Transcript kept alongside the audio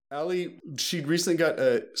Allie, she recently got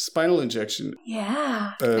a spinal injection.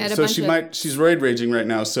 Yeah. So she's roid raging right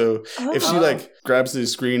now. So if she grabs the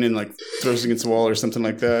screen and throws it against the wall or something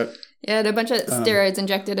like that. Yeah, I had a bunch of steroids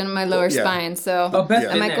injected in my lower spine. So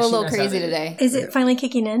I might go a little crazy today. Is it finally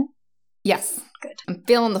kicking in? Yes. Good. I'm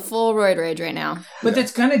feeling the full roid rage right now. But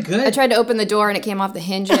that's kind of good. I tried to open the door and it came off the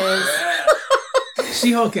hinges.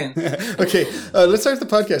 She-Hulking. Okay, let's start the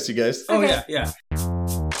podcast, you guys. Oh, yeah.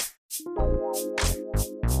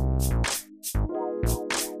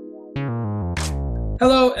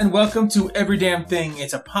 Hello, and welcome to Every Damn Thing.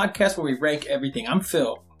 It's a podcast where we rank everything. I'm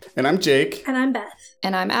Phil. And I'm Jake. And I'm Beth.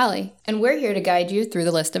 And I'm Allie. And we're here to guide you through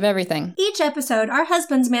the list of everything. Each episode, our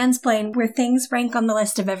husbands mansplain where things rank on the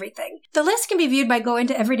list of everything. The list can be viewed by going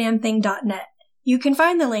to everydamnthing.net. You can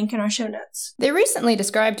find the link in our show notes. They recently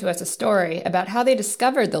described to us a story about how they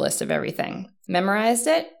discovered the list of everything, memorized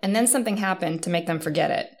it, and then something happened to make them forget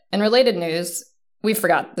it. In related news, we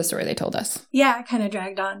forgot the story they told us. Yeah, it kind of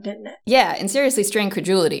dragged on, didn't it? Yeah, and seriously strained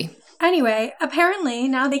credulity. Anyway, apparently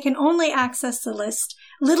now they can only access the list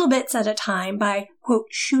little bits at a time by, quote,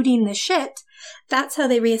 shooting the shit. That's how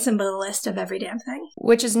they reassemble the list of every damn thing.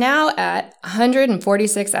 Which is now at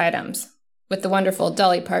 146 items, with the wonderful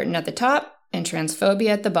Dolly Parton at the top and transphobia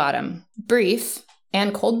at the bottom. Brief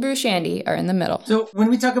and cold brew shandy are in the middle. So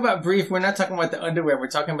when we talk about brief, we're not talking about the underwear. We're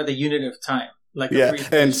talking about the unit of time.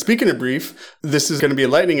 And speaking of brief, this is going to be a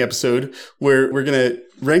lightning episode where we're going to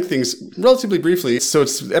rank things relatively briefly. So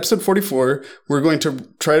it's episode 44. We're going to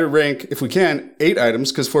try to rank, if we can, 8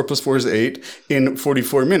 items, because 4 plus 4 is 8, in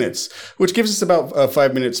 44 minutes, which gives us about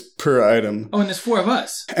 5 minutes per item. Oh, and there's 4 of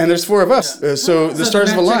us. And there's 4 of us. So the stars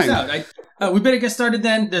have aligned. We better get started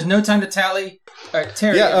then. There's no time to tally.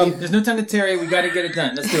 Terry. There's no time to tarry. We got to get it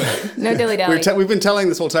done. Let's do it. No dilly-dally. We've been telling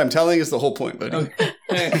this whole time. Telling is the whole point, buddy.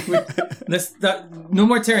 Okay. No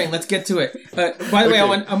more tarrying. Let's get to it. By the way, I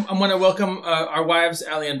want to welcome our wives,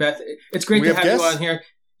 Allie and Beth. It's great to have you on here.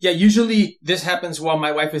 Yeah, usually this happens while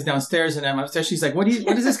my wife is downstairs and I'm upstairs. She's like, what is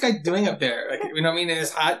this guy doing up there? Like, you know what I mean? In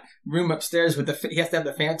this hot room upstairs he has to have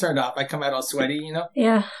the fan turned off. I come out all sweaty, you know?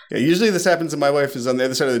 Yeah. Usually this happens and my wife is on the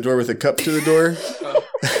other side of the door with a cup to the door.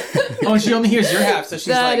 Oh, she only hears your half, so she's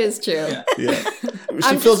That is true. Yeah.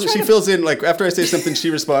 She fills in, like, after I say something, she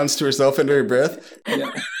responds to herself under her breath.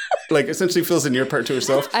 Yeah. Like, essentially fills in your part to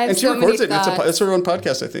herself. And she records it. It's her own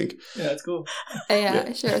podcast, I think. Yeah, that's cool.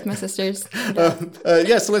 I share it with my sisters.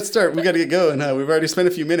 So let's start. We got to get going. We've already spent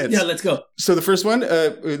a few minutes. Yeah, let's go. So the first one,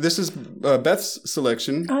 this is Beth's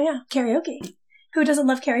selection. Oh, yeah. Karaoke. Who doesn't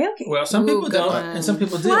love karaoke? Well, some people don't, and some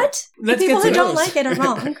people do. What? The people who don't like it are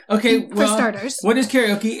wrong. Okay, for starters. What is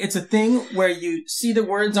karaoke? It's a thing where you see the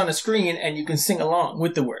words on a screen and you can sing along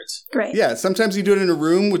with the words. Great. Yeah, sometimes you do it in a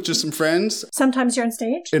room with just some friends. Sometimes you're on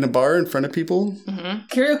stage. In a bar in front of people. Mm-hmm.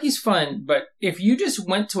 Karaoke's fun, but if you just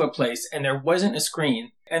went to a place and there wasn't a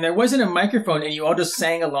screen and there wasn't a microphone and you all just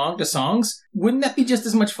sang along to songs, wouldn't that be just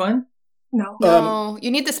as much fun? No. You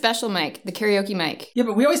need the special mic, the karaoke mic. Yeah,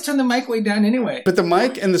 but we always turn the mic way down anyway. But the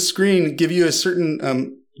mic and the screen give you a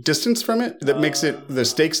certain distance from it that makes the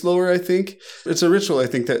stakes lower, I think. It's a ritual, I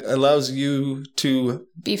think, that allows you to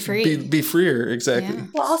be free. Be freer, exactly. Yeah.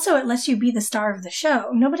 Well, also, it lets you be the star of the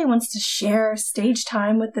show. Nobody wants to share stage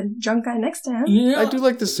time with the drunk guy next to him. Yeah. I do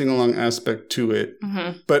like the sing-along aspect to it.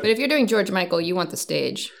 Mm-hmm. But if you're doing George Michael, you want the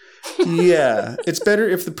stage. Yeah, it's better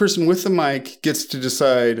if the person with the mic gets to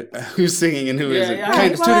decide who's singing and who isn't. Yeah.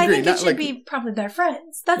 Kind of, to a degree. I think it should be probably their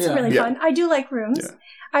friends. That's really fun. I do like rooms. Yeah.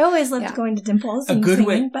 I always loved going to Dimples and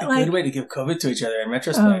singing. Good way to give COVID to each other in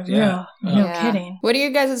retrospect. No kidding. What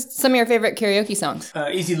are some of your favorite karaoke songs?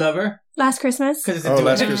 Easy Lover. Last Christmas.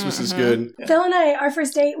 Last Christmas is good. Phil and I, our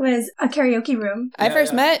first date was a karaoke room. I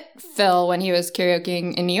first met Phil when he was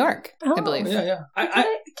karaokeing in New York, I believe. Yeah.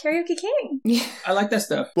 Karaoke king. Yeah. I like that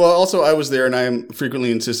stuff. Well, also, I was there and I am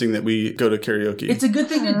frequently insisting that we go to karaoke. It's a good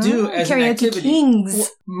thing to do as an activity. Karaoke kings. Well,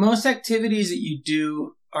 most activities that you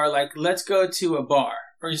do are like, let's go to a bar.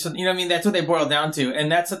 Or something, you know what I mean? That's what they boil down to.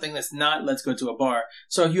 And that's something that's not, let's go to a bar.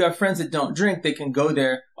 So if you have friends that don't drink, they can go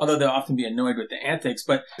there, although they'll often be annoyed with the antics.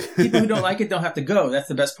 But people who don't like it don't have to go. That's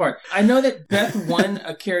the best part. I know that Beth won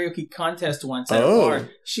a karaoke contest once at a bar.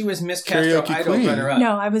 She was Miss Castro Idol runner-up.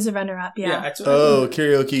 No, I was a runner-up, yeah.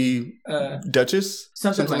 Karaoke Duchess?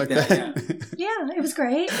 Something like that. Yeah, it was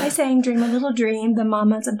great. I sang Dream a Little Dream, the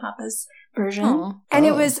Mamas and Papas version. And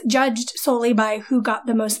it was judged solely by who got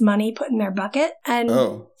the most money put in their bucket. And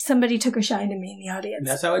somebody took a shine to me in the audience.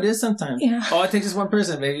 That's how it is sometimes. Yeah. All it takes is one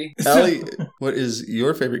person, baby. Allie, what is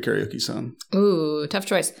your favorite karaoke song? Ooh, tough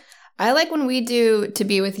choice. I like when we do To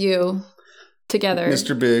Be With You. together.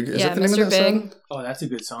 Mr. Big. Is that the name of that Big. song? Oh, that's a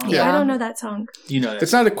good song. Yeah, I don't know that song. You know that.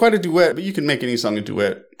 It's not quite a duet, but you can make any song a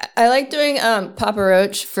duet. I like doing Papa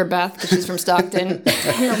Roach for Beth because she's from Stockton.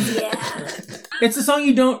 Hell yeah. It's a song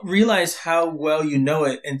you don't realize how well you know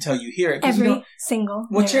it until you hear it. Every single.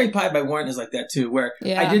 Well, Cherry Pie by Warren is like that too, where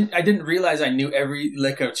I didn't realize I knew every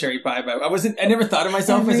lick of Cherry Pie by. I never thought of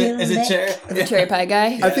myself as a cherry pie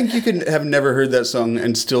guy. I think you can have never heard that song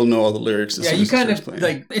and still know all the lyrics. Yeah, you kind of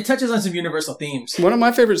like it touches on some universal themes. One of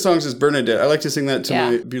my favorite songs is Bernadette. I like to sing that to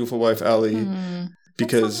my beautiful wife Allie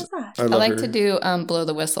because I like her. To do "Blow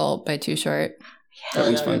the Whistle" by Too Short. That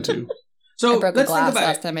one's fun too. So I broke a glass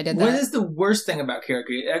last time I did that. What is the worst thing about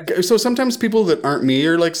karaoke? So sometimes people that aren't me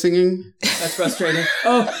are like singing. That's frustrating.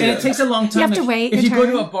 Oh, and it takes a long time. You have to wait. If you go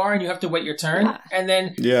to a bar and you have to wait your turn, and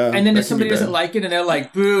then if somebody doesn't like it and they're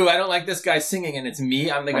like, "Boo! I don't like this guy singing," and it's me,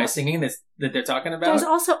 I'm the guy singing that they're talking about. There's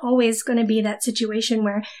also always going to be that situation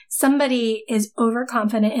where somebody is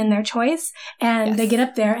overconfident in their choice and they get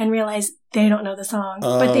up there and realize they don't know the song,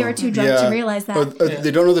 but they were too drunk to realize that. Or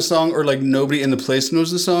they don't know the song, or like nobody in the place knows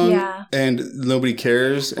the song, and nobody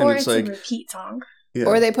cares, and or it's like a repeat song. Yeah.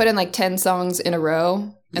 Or they put in like 10 songs in a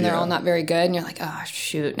row, and they're all not very good, and you're like, oh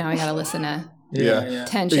shoot, now I got to listen to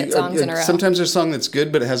 10 shit songs in a row. Sometimes there's a song that's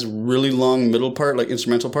good, but it has a really long middle part, like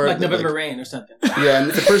instrumental part. Like November Rain or something. Yeah, and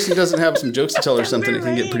if the person doesn't have some jokes to tell or something, it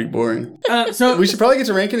can get pretty boring. So we should probably get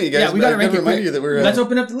to ranking it, you guys. Yeah, we got to rank it. Remind you that we're let's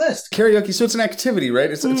open up the list. Karaoke. So it's an activity, right?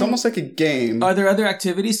 It's almost like a game. Are there other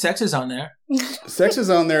activities? Sex is on there. Sex is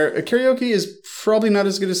on there. Karaoke is probably not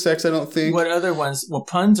as good as sex, I don't think. What other ones? Well,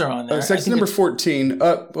 puns are on there. Sex is number 14.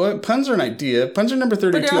 Well, puns are an idea. Puns are number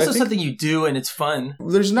 32. But they're also something you do and it's fun.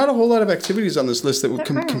 There's not a whole lot of activities on this list that would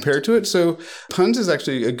compare to it. So puns is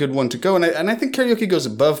actually a good one to go. And I think karaoke goes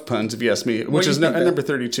above puns, if you ask me, which is number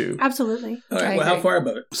 32. Absolutely. All right. Well, how far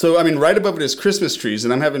above it? So, I mean, right above it is Christmas trees.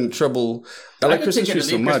 And I'm having trouble. I like Christmas trees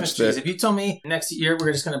so much that if you told me next year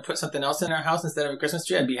we're just going to put something else in our house instead of a Christmas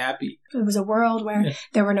tree, I'd be happy. If it was a world where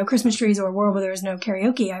there were no Christmas trees or a world where there was no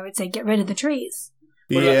karaoke, I would say get rid of the trees.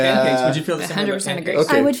 What about pancakes? Would you feel the same way about pancakes?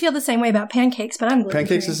 Okay. I would feel the same way about pancakes, but I'm gluten-free.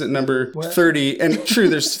 Pancakes is at number 30. And true,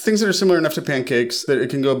 there's things that are similar enough to pancakes that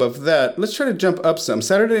it can go above that. Let's try to jump up some.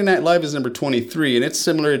 Saturday Night Live is number 23, and it's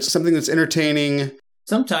similar. It's something that's entertaining.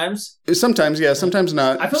 Sometimes, yeah. Sometimes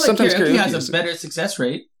not. I feel like sometimes karaoke has a better success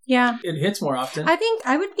rate. Yeah. It hits more often. I think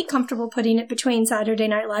I would be comfortable putting it between Saturday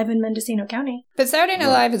Night Live and Mendocino County. But Saturday Night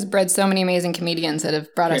Live has bred so many amazing comedians that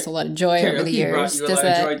have brought us a lot of joy over the years. Brought you a lot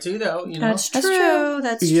of joy too, though. You know? That's true.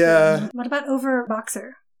 That's true. What about Over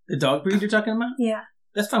Boxer? The dog breed you're talking about? Yeah.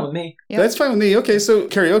 That's fine with me. Yep. That's fine with me. Okay, so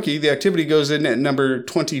karaoke, the activity goes in at number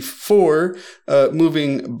 24,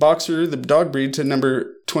 moving Boxer, the dog breed, to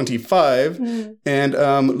number 25. And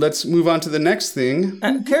let's move on to the next thing.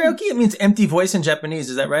 Karaoke, it means empty voice in Japanese.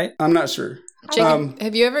 Is that right? I'm not sure. Jacob,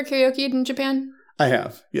 have you ever karaoke'd in Japan? I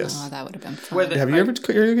have, yes. Oh, that would have been fun. Have you ever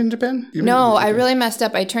karaoke in Japan? No, I really messed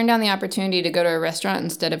up. I turned down the opportunity to go to a restaurant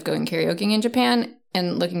instead of going karaokeing in Japan.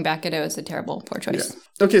 And looking back at it, it was a terrible, poor choice.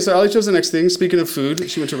 Yeah. Okay, so Ali chose the next thing. Speaking of food,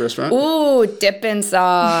 she went to a restaurant. Ooh, dippin'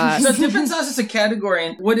 sauce. So dippin' sauce is a category.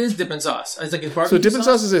 And what is dippin' sauce? It's like a barbecue So dippin'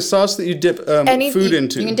 sauce is a sauce that you dip food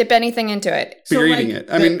into. You can dip anything into it. But you're eating it.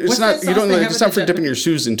 I mean, it's not. You don't. It's not for dipping your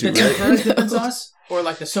shoes into, right? Dippin' sauce. Or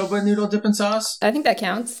like the soba noodle dipping sauce? I think that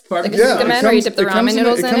counts. Barbecue. Like a where you dip the ramen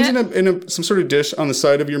noodles in it. It comes in some sort of dish on the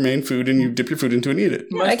side of your main food, and you dip your food into and eat it.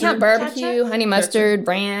 I count barbecue, honey mustard,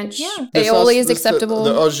 ranch. Aioli is acceptable.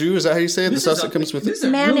 The au jus, is that how you say it? The sauce that comes with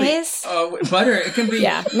mayonnaise. Butter. It can be.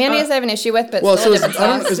 Yeah, mayonnaise I have an issue with, but so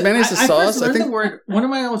is mayonnaise a sauce? I learned the word. One of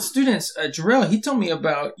my old students, Jarrell, he told me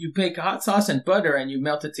about you make hot sauce and butter and you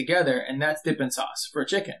melt it together, and that's dipping sauce for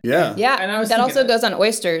chicken. Yeah. Yeah, and that also goes on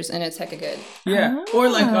oysters, and it's hecka good. Yeah, or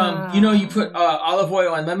like you put olive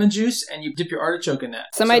oil and lemon juice and you dip your artichoke in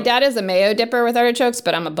that. So my dad is a mayo dipper with artichokes,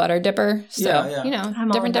 but I'm a butter dipper. So,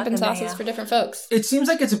 I'm different dipping sauces for different folks. It seems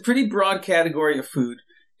like it's a pretty broad category of food.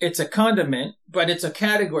 It's a condiment, but it's a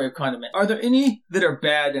category of condiment. Are there any that are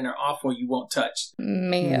bad and are awful you won't touch?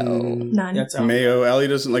 Mayo. None. Mayo. Allie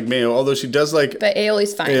doesn't like mayo, although she does like... But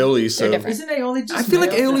aioli's fine. Aioli, so... Isn't aioli just I feel like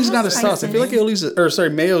aioli's not a sauce. I feel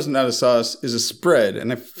like mayo's not a sauce, is a spread.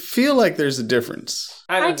 And I feel like there's a difference.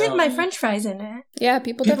 I dip my French fries in it. Yeah,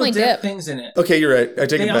 people definitely dip things in it. Okay, you're right. I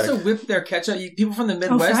take it back. They also whip their ketchup. People from the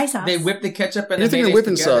Midwest, they whip the ketchup and the mayonnaise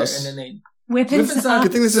whipping together, sauce. and then they... Whipping sauce. I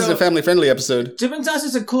think this is a family-friendly episode. Dipping sauce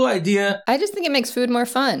is a cool idea. I just think it makes food more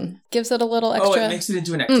fun. Gives it a little extra... Oh, it makes it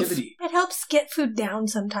into an activity. It helps get food down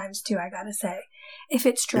sometimes, too, I gotta say. If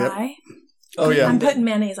it's dry, I'm putting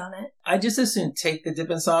mayonnaise on it. I just as soon take the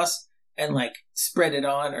dipping sauce and like spread it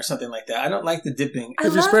on or something like that. I don't like the dipping.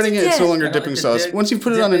 If you're spreading it, it's no longer dipping sauce. Once you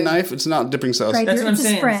put it on a knife, it's not dipping sauce. Right, that's what I'm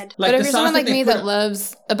saying. Spread. Like, but if you're someone like me that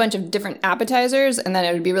loves a bunch of different appetizers, and then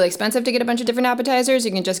it would be really expensive to get a bunch of different appetizers,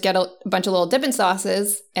 you can just get a bunch of little dipping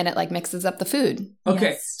sauces, and it like mixes up the food.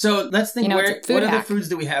 Okay, yes. So let's think, what other foods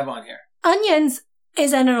do we have on here? Onions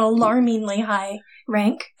is at an alarmingly high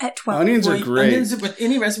rank at 12. Onions are great. Onions with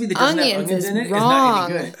any recipe that doesn't have onions in it is not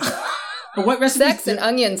any good. But what recipes? Sex and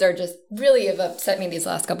onions are just really have upset me these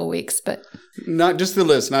last couple weeks, but not just the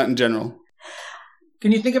list, not in general.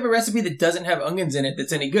 Can you think of a recipe that doesn't have onions in it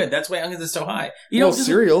that's any good? That's why onions is so high.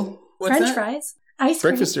 Cereal. French fries. Ice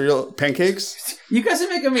cream. Breakfast cereal. Pancakes. You guys are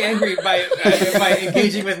making me angry by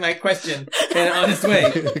engaging with my question in an honest way.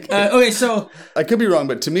 Okay, so... I could be wrong,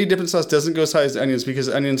 but to me, dipping sauce doesn't go as high as onions because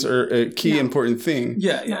onions are a key important thing.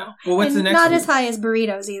 Yeah. No. Well, what's the next Not one? as high as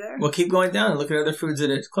burritos either. Well, keep going down and look at other foods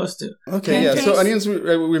that it's close to. Okay, Pancakes. So onions,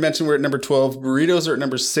 we mentioned, we're at number 12. Burritos are at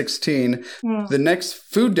number 16. The next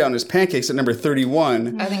food down is pancakes at number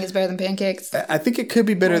 31. I think it's better than pancakes. I think it could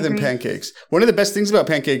be better than pancakes. One of the best things about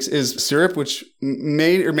pancakes is syrup, which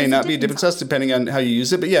may or may not be dipping sauce depending on how you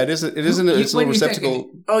use it. But yeah, it's a little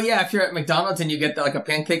receptacle. If you're at McDonald's and you get like a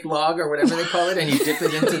pancake log or whatever they call it, and you dip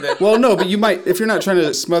it into the... Well, no, but you might, if you're not trying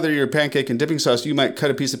to smother your pancake in dipping sauce, you might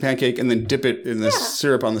cut a piece of pancake and then dip it in the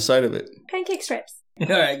syrup on the side of it. Pancake strips. All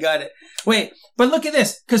right, got it. Wait, but look at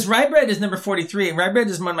this, because rye bread is number 43, and rye bread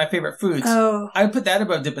is one of my favorite foods. Oh. I would put that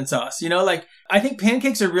above dipping sauce. I think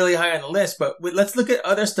pancakes are really high on the list, but let's look at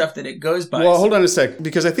other stuff that it goes by. Well, hold on a sec,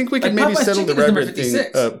 because I think we can maybe Popeye's settle the chicken rye is bread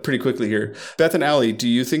number thing pretty quickly here. Beth and Allie, do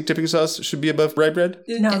you think dipping sauce should be above rye bread?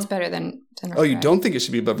 No. It's better than Oh, you don't think it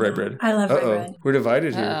should be above rye bread? I love rye bread. We're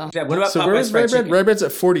divided here. Yeah, what about so Popeye's where's rye bread? chicken? Rye bread's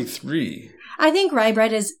at 43. I think rye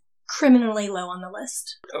bread is criminally low on the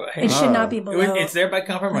list. It should not be below. It's there by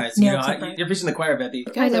compromise. No, you're preaching the choir, Bethy.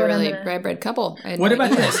 You guys are a really rye bread couple. What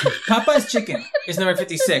about this? Popeye's chicken is number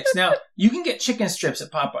 56. Now, you can get chicken strips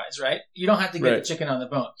at Popeye's, right? You don't have to get the chicken on the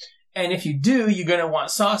bone. And if you do, you're going to want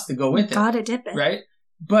sauce to go with it. Gotta dip it. Right?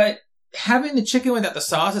 But having the chicken without the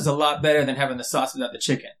sauce is a lot better than having the sauce without the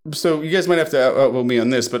chicken. So you guys might have to outvote me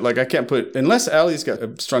on this, but I can't put, unless Allie's got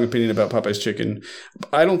a strong opinion about Popeye's chicken,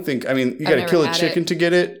 I don't think, you got to kill a chicken to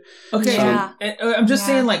get it. Okay. Yeah. And I'm just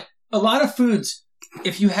saying, a lot of foods,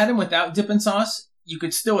 if you had them without dipping sauce, you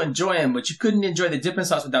could still enjoy them, but you couldn't enjoy the dipping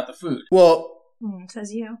sauce without the food. Well,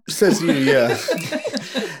 says you. Says you, yeah.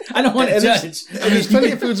 I don't want to judge. There's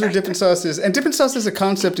plenty of foods where dipping sauce is, and dipping sauce as a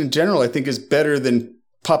concept in general, I think, is better than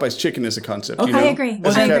Popeye's chicken as a concept. Okay. I agree.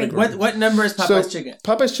 What number is Popeye's chicken?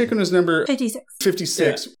 Popeye's chicken was number 56.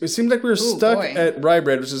 56. Yeah. It seemed like we were stuck at rye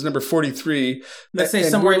bread, which is number 43. Let's say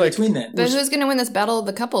somewhere in between then. But who's going to win this battle of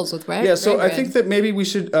the couples with rye? Yeah, so I think that maybe we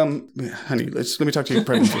should, honey, let me talk to you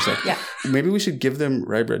privately for a second. Yeah. Maybe we should give them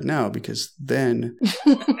rye bread now, because then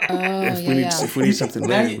if we need something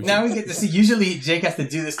later. Now we get to see. Usually Jake has to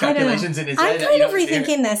do this calculations in his head. I'm kind of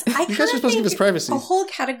rethinking this. I you guys are supposed to give us privacy. A whole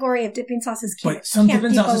category of dipping sauces but some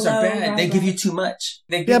dipping sauces are bad. They give you too much.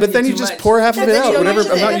 But then you just pour half of it out. Whatever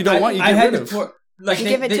amount you don't want, you get rid of.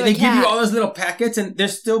 They give you all those little packets, and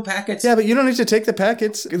there's still packets. Yeah, but you don't need to take the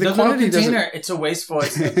packets. The quantity doesn't. It's a wasteful.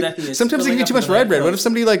 Sometimes they give you too much rye bread. What if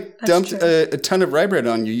somebody dumped a ton of rye bread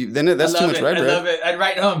on you? Then that's too much rye bread. I love it. I'd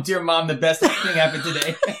write home, "Dear Mom, the best thing happened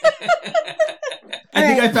today." I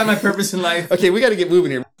think I found my purpose in life. Okay, we got to get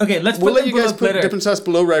moving here. Okay, we'll let you guys put dipping sauce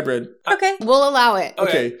below rye bread. Okay, we'll allow it.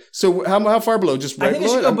 Okay, so how far below? Just right below? I think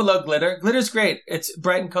it should go below glitter. Glitter's great. It's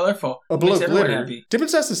bright and colorful. Below glitter. Dipping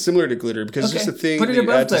sauce is similar to glitter because it's just a thing that you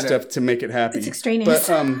add to stuff to make it happy. It's extraneous.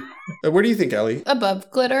 But where do you think, Allie? Above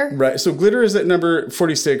glitter. Right. So glitter is at number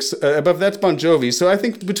 46. Above that's Bon Jovi. So I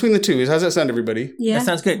think between the two, how's that sound, everybody? Yeah, that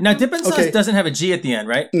sounds good. Now dipping sauce doesn't have a G at the end,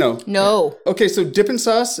 right? No. Okay, so dipping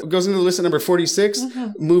sauce goes into the list at number 46,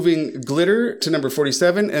 moving glitter to number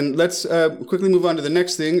 47, and let's quickly move on to the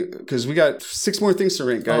next thing because we got 6 more things to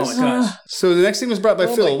rank, guys. Oh my gosh! So the next thing was brought by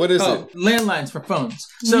Phil. What is it? Landlines for phones.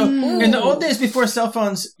 So in the old days before cell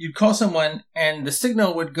phones, you'd call someone and the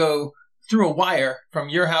signal would go through a wire from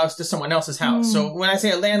your house to someone else's house. So when I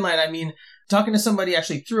say a landline, I mean talking to somebody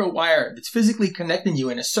actually through a wire that's physically connecting you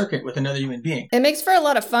in a circuit with another human being. It makes for a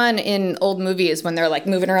lot of fun in old movies when they're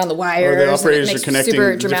moving around the wires. The operators and it makes are connecting.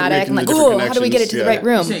 Super dramatic. I'm how do we get it to the right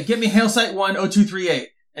room? Say, get me Hail Site 1 0238.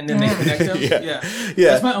 And then they connect them. Yeah.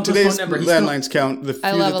 That's my uncle's Today's phone number. Landlines count the few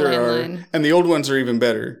that there are, and the old ones are even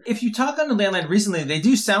better. If you talk on a landline recently, they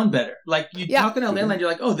do sound better. Talk on a landline, you're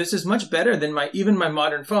like, oh, this is much better than even my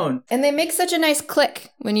modern phone. And they make such a nice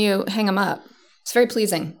click when you hang them up. It's very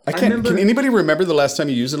pleasing. Can anybody remember the last time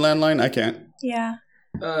you used a landline? I can't. Yeah.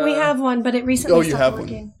 We have one, but it recently stopped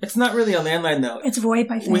working. One. It's not really a landline, though. It's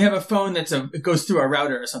VoIP, I think. We have a phone it goes through a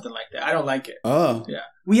router or something like that. I don't like it. Oh. Yeah.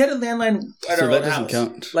 We had a landline at our old house. So that doesn't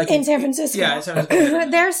count. Like in San Francisco. Yeah, in San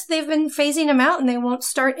Francisco. They've been phasing them out, and they won't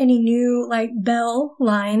start any new, Bell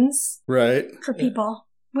lines for people.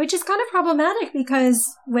 Which is kind of problematic because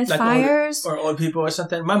with fires... Old people or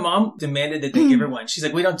something. My mom demanded that they give her one. She's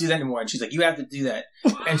like, we don't do that anymore. And she's like, you have to do that.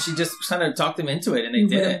 And she just kind of talked them into it, and they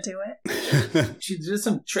did it. do it. She did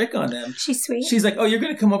some trick on them. She's sweet. She's like, oh, you're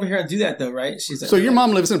going to come over here and do that, though, right? She's like, so your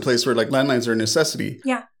mom lives in a place where, landlines are a necessity.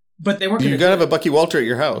 Yeah. But they weren't. You got to have a Bucky Walter at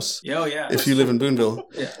your house. Oh, yeah. If you live in Boonville.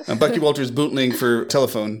 Yeah. Bucky Walter's bootling for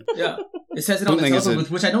telephone. Yeah. It says it on the telephone booth,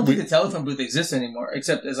 which I don't think the telephone booth exists anymore,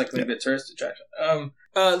 except as maybe a tourist attraction.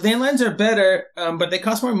 Landlines are better, but they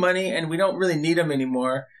cost more money, and we don't really need them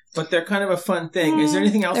anymore. But they're kind of a fun thing. Is there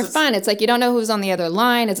anything else? They're fun. It's like you don't know who's on the other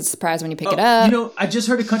line. It's a surprise when you pick it up. I just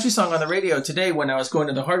heard a country song on the radio today when I was going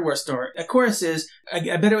to the hardware store. A chorus is, I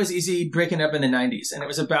bet it was easy breaking up in the 90s. And it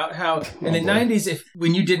was about how in the 90s,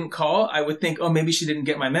 when you didn't call, I would think, oh, maybe she didn't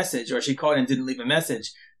get my message, or she called and didn't leave a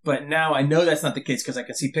message. But now I know that's not the case because I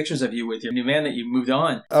can see pictures of you with your new man that you moved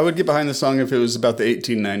on. I would get behind the song if it was about the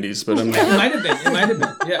 1890s, but I'm not. It might have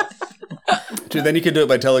been. Yeah. Dude, then you could do it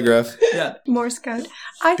by telegraph. Yeah. Morse code.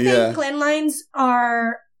 I think landlines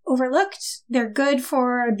are overlooked. They're good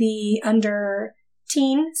for the under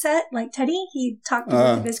teen set, like Teddy. He talked to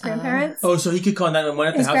both of his grandparents. Oh, so he could call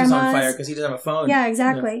 911 if the house is on fire because he doesn't have a phone. Yeah,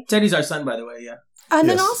 exactly. Yeah. Teddy's our son, by the way, yeah. And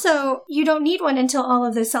then also, you don't need one until all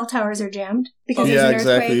of the cell towers are jammed. Because there's an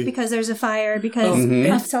earthquake, because there's a fire, because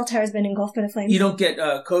a cell tower has been engulfed by the flames. You don't get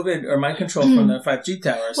COVID or mind control from the 5G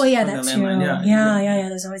towers. Well, yeah, that's true. Yeah,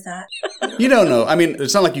 there's always that. You don't know. I mean,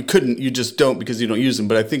 it's not like you couldn't. You just don't because you don't use them.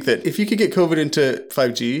 But I think that if you could get COVID into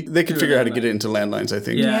 5G, they could figure out how to get it into landlines, I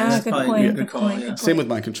think. Yeah, good point. Same with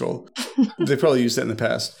mind control. They probably used that in the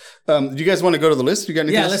past. Do you guys want to go to the list? You got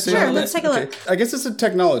anything? Yeah, let's take a look. I guess it's a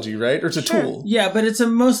technology, right? Or it's a tool. Yeah, but it's a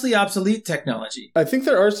mostly obsolete technology. I think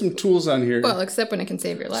there are some tools on here. Well, except when it can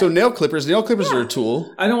save your life. So nail clippers are a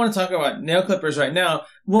tool. I don't want to talk about nail clippers right now.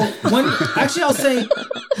 Well, actually, I'll say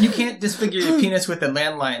you can't disfigure your penis with a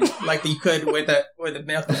landline like you could with a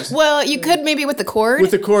nail clippers. Well, you could maybe with the cord.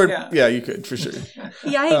 With the cord, yeah you could for sure.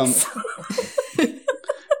 Yikes!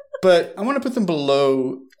 But I want to put them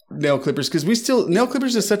below nail clippers because nail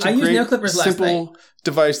clippers is such a great simple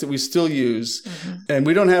device that we still use, and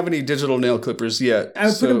we don't have any digital nail clippers yet. I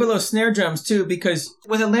would put them below snare drums too, because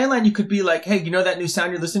with a landline you could be like, hey, you know that new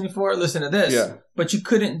sound you're listening for? Listen to this. Yeah. But you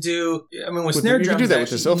couldn't do. I mean, with snare drums,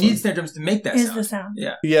 you need snare drums to make that sound. Is the sound?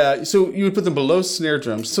 Yeah. Yeah. So you would put them below snare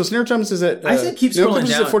drums. So snare drums is at. I said keep scrolling down.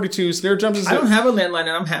 Is at 42. Snare drums is. I don't have a landline, and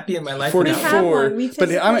I'm happy in my life. 44.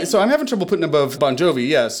 But I'm having trouble putting above Bon Jovi.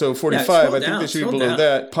 Yeah. So 45. I think they should be below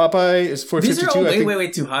that. Popeye is 452. These are all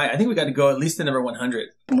way too high. I think we got to go at least to number 100.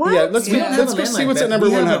 What? Yeah. Let's go see what's at number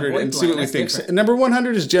 100 and see what we think. Number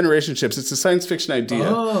 100 is generation ships. It's a science fiction idea.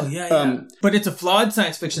 Oh yeah. But it's a flawed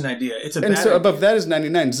science fiction idea. It's a. And so above that is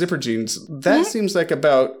 99 zipper jeans. That seems like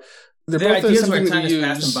about. They're both ideas something where that time we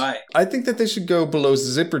has passed them by. I think that they should go below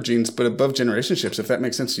zipper jeans, but above generation ships, if that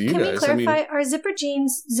makes sense to you guys. Can we clarify, are zipper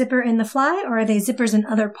jeans zipper in the fly, or are they zippers in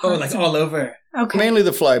other parts? Oh, like all over. Okay. Mainly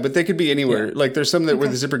the fly, but they could be anywhere. Yeah. Like there's some where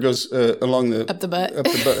the zipper goes along the... Up the butt.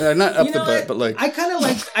 Not up the butt, but like... I kind of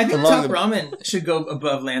like... I think Top Ramen should go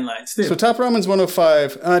above landlines, too. So Top Ramen's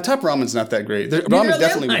 105. Top Ramen's not that great. Ramen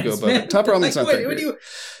definitely would go above it. Top Ramen's not that great.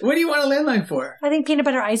 What do you want a landline for? I think peanut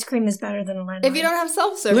butter ice cream is better than a landline. If you don't have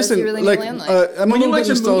self-service, you really need a landline. I'm a little bit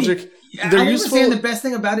nostalgic. I understand the best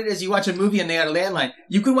thing about it is you watch a movie and they got a landline.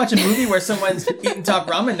 You could watch a movie where someone's eating Top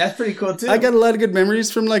Ramen. That's pretty cool, too. I got a lot of good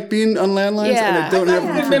memories from being on landlines, and I don't have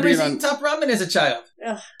good memories eating Top Ramen as a child.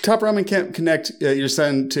 Ugh. Top Ramen can't connect your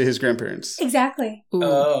son to his grandparents. Exactly. Ooh.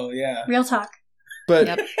 Oh, yeah. Real talk.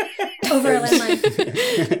 But over a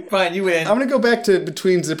landline. Fine, you win. I'm going to go back to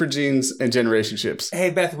between zipper jeans and generation ships.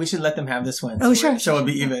 Hey, Beth, we should let them have this one. Oh, sure. So it'll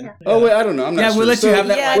be even. Yeah. Oh, wait, I don't know. I'm not sure. Yeah, we'll let you have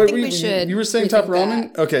that. Yeah, I think we should. You were saying Top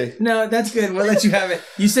Ramen? Okay. No, that's good. We'll let you have it.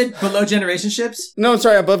 You said below generation ships? No, I'm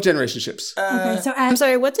sorry, above generation ships. Okay, so I'm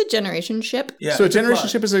sorry, what's a generation ship? Yeah, so a generation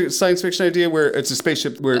ship is a science fiction idea where it's a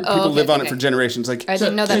spaceship where people live on it for generations. Like I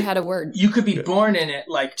didn't know that had a word. You could be born in it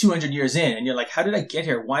like 200 years in, and you're like, how did I get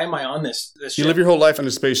here? Why am I on this ship? You live your whole life on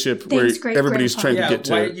a spaceship where everybody's trying to get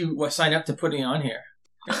to why it. did you sign up to put me on here?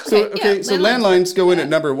 So landlines go in at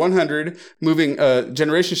number 100, moving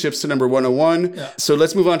generation shifts to number 101. Yeah. So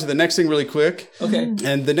let's move on to the next thing really quick. Okay.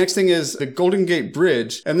 And the next thing is the Golden Gate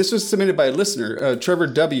Bridge. And this was submitted by a listener, Trevor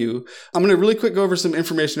W. I'm going to really quick go over some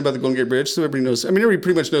information about the Golden Gate Bridge so everybody knows. I mean, everybody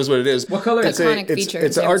pretty much knows what it is. What color is it?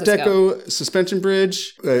 It's an Art Deco suspension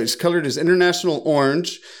bridge. It's colored as international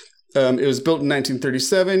orange. It was built in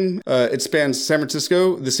 1937. It spans San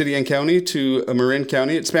Francisco, the city and county, to Marin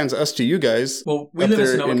County. It spans us to you guys. Well, we live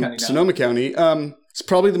in Sonoma County. It's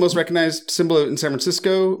probably the most recognized symbol in San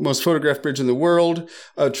Francisco, most photographed bridge in the world.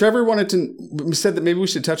 Trevor said that maybe we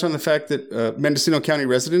should touch on the fact that Mendocino County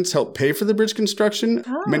residents helped pay for the bridge construction.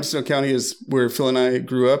 Oh. Mendocino County is where Phil and I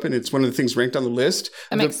grew up, and it's one of the things ranked on the list.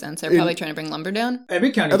 That makes sense. They're probably trying to bring lumber down.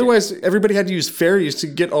 Every county. Otherwise, everybody had to use ferries to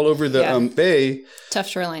get all over the bay. Tough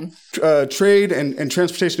shoreline. Trade and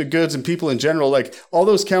transportation of goods and people in general, like all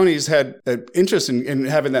those counties had an interest in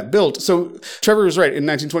having that built. So Trevor was right. In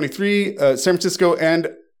 1923, San Francisco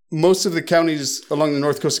and most of the counties along the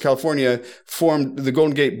north coast of California formed the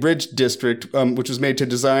Golden Gate Bridge District, which was made to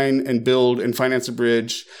design and build and finance a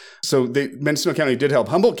bridge. So Mendocino County did help.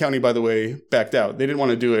 Humboldt County, by the way, backed out. They didn't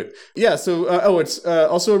want to do it. Yeah. So, it's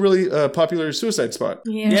also a really popular suicide spot.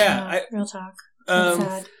 Yeah. Real talk.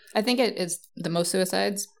 Sad. I think it is the most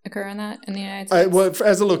suicides occur in the United States. Well,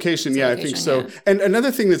 as a location, I think so. Yeah. And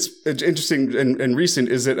another thing that's interesting and recent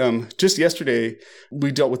is that just yesterday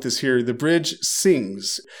we dealt with this here. The bridge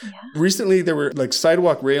sings. Yeah. Recently, there were like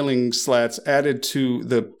sidewalk railing slats added to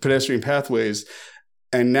the pedestrian pathways.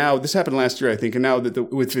 And now, this happened last year, I think, and now that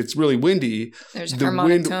if it's really windy, there's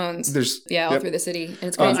harmonic tones. All through the city. And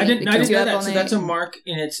it's crazy. I didn't know that. So that's a mark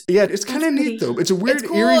in its... Yeah, it's kind of neat, though. It's a weird,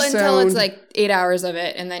 cool eerie sound. Until it's like 8 hours of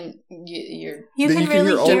it, and then you can really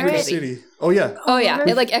hear all over the city. Oh, yeah. Oh, yeah.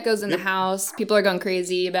 It like echoes in the house. People are going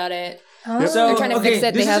crazy about it. Oh. So, they're trying to fix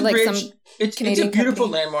it. They have like bridge. some It's Canadian a beautiful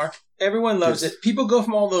company. landmark. Everyone loves it. People go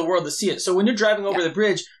from all over the world to see it. So when you're driving over the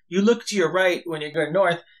bridge, you look to your right when you're going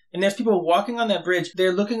north, and there's people walking on that bridge.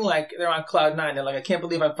 They're looking like they're on cloud nine. They're like, I can't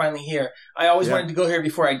believe I'm finally here. I always wanted to go here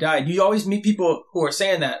before I died. You always meet people who are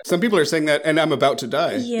saying that. Some people are saying that, and I'm about to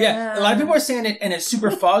die. Yeah. A lot of people are saying it, and it's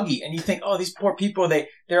super foggy. And you think, oh, these poor people,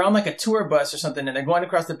 they're on like a tour bus or something, and they're going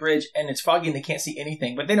across the bridge, and it's foggy, and they can't see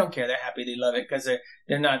anything. But they don't care. They're happy. They love it because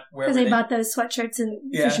they're not wherever because they bought those sweatshirts in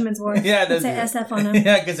Fisherman's Wharf. Yeah, those say SF on them.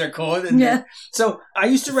 Yeah, because they're cold. So I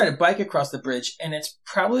used to ride a bike across the bridge, and it's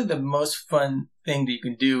probably the most fun thing that you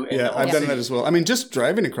can do. I've done that as well. I mean, just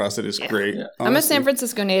driving across it is great. Yeah. I'm a San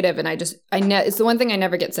Francisco native, and it's the one thing I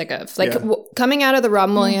never get sick of. Like coming out of the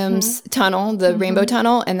Robin Williams tunnel, the Rainbow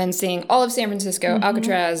Tunnel, and then seeing all of San Francisco,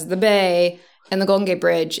 Alcatraz, the Bay, and the Golden Gate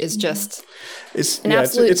Bridge is just an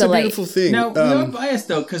absolute it's delight. A beautiful thing. Now, we're not biased,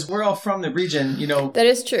 though, because we're all from the region, That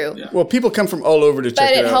is true. Yeah. Well, people come from all over to check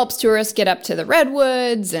it out. But it helps tourists get up to the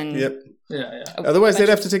Redwoods and... Yep. Yeah. Otherwise, they'd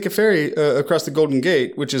have to take a ferry across the Golden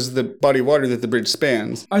Gate, which is the body of water that the bridge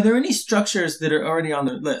spans. Are there any structures that are already on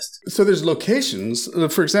the list? So there's locations.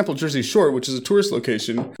 For example, Jersey Shore, which is a tourist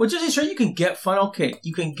location. Well, Jersey Shore, you can get funnel cake.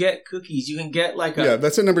 You can get cookies. You can get like a... Yeah,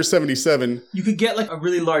 that's at number 77. You could get like a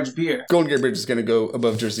really large beer. Golden Gate Bridge is going to go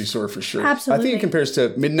above Jersey Shore for sure. Absolutely. I think it compares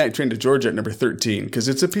to Midnight Train to Georgia at number 13 because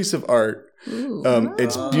it's a piece of art.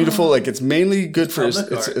 It's beautiful. Like it's mainly good for its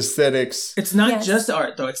aesthetics. It's not just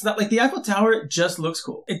art though. It's not like the Eiffel Tower just looks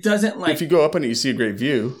cool. It doesn't like... If you go up on it, you see a great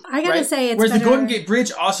view. I gotta say it's Whereas better. the Golden Gate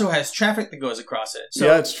Bridge also has traffic that goes across it. So,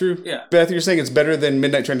 yeah, it's true. Yeah. Beth, you're saying it's better than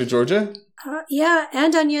Midnight Train to Georgia? Yeah,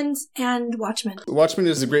 and Onions and Watchmen. Watchmen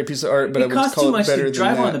is a great piece of art, but I would call it better than that. It costs too much to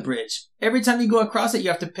drive on the bridge. Every time you go across it, you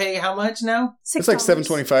have to pay how much now? $6. It's like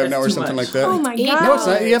 $7.25 now or something like that. Oh my God. No, it's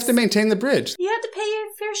not. You have to maintain the bridge. You have to pay your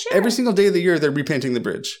fair share. Every single day of the year, they're repainting the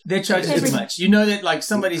bridge. They charge too much. You know that like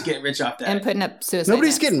somebody's getting rich off that. And putting up suicide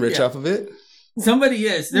Nobody's nets. getting rich off of it. Somebody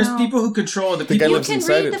is. There's people who control the people. You can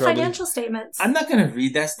read the financial statements. I'm not going to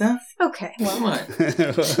read that stuff. Okay. Well, come on.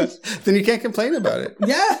 Then you can't complain about it.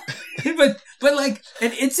 Yeah. but like,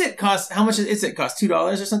 an ITSIT costs, how much does ITSIT cost? $2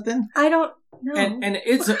 or something? I don't know. And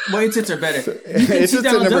ITSITs are better. You can ITSIT's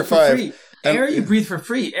at number 5. For free. Air you breathe for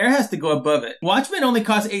free. Air has to go above it. Watchmen only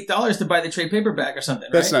costs $8 to buy the trade paperback or something.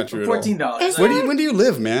 That's right? not true. $14. When do you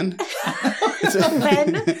live, man?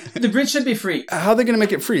 The bridge should be free. How are they going to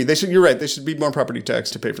make it free? You're right. They should be more property tax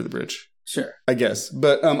to pay for the bridge. Sure, I guess,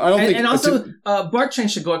 but I don't think. And also, BART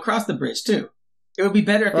trains should go across the bridge too. It would be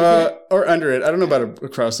better if they did. Or under it. I don't know about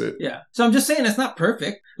across it. Yeah. So I'm just saying it's not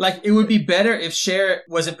perfect. Like, it would be better if Cher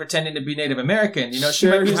wasn't pretending to be Native American. You know, she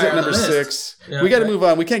might be Cher's higher at on the number list. 6. We got to move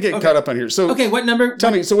on. We can't get caught up on here. So okay, what number?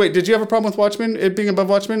 Tell me. So wait, did you have a problem with Watchmen? It being above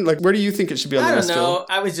Watchmen? Like, where do you think it should be on the list? I don't know.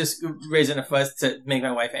 I was just raising a fuss to make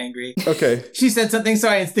my wife angry. Okay. She said something, so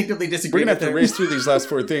I instinctively disagreed. We're gonna with have to race through these last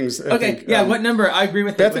 4 things. I think. Yeah. What number? I agree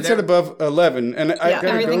with Beth had said above 11, and I gotta go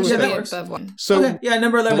everything with should be that. above 1. So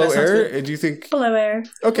number 11. below that sounds Air. good. Do you think Below Air?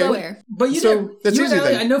 Okay. Below Air. But that's easy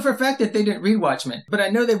then. I know for a fact that they didn't read Watchmen, but I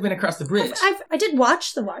know they've been across the bridge. I did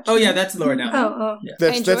watch the Watchmen. Oh yeah, that's lower down. Oh. Yeah.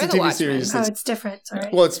 That's a the TV Watchmen. series. Oh, it's different. Sorry.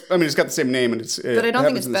 Well, it's got the same name, and it's. But I don't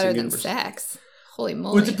think it's better than universe. Sex. Holy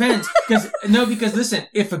moly. Well, it depends. Because listen,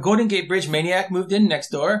 if a Golden Gate Bridge maniac moved in next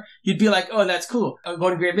door, you'd be like, oh, that's cool. A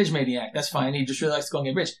Golden Gate Bridge maniac, that's fine. He just really likes Golden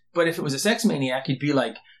Gate Bridge. But if it was a sex maniac, you'd be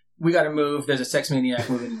like, we got to move. There's a sex maniac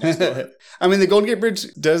moving in next door. I mean, the Golden Gate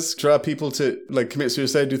Bridge does draw people to like commit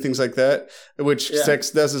suicide, do things like that, which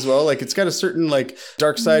sex does as well. Like, it's got a certain like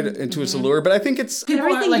dark side into its allure, but I think it's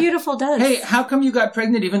Everything beautiful does. Hey, how come you got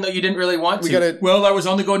pregnant even though you didn't really want to? Well, I was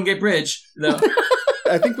on the Golden Gate Bridge. No.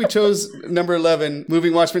 I think we chose number 11,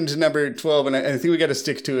 moving Watchmen to number 12, and I think we got to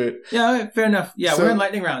stick to it. Yeah, okay, fair enough. Yeah, we're in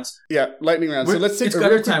lightning rounds. Yeah, lightning round. So let's take it's a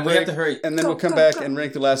gutter real quick time. break, We have to hurry. and then we'll come back and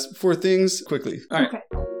rank the last 4 things quickly. All right. Okay.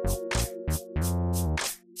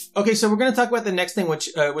 Okay, so we're going to talk about the next thing, which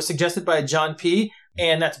was suggested by John P.,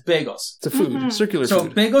 and that's bagels. It's a food, circular So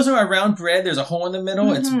food. bagels are a round bread. There's a hole in the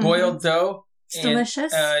middle. It's boiled dough. It's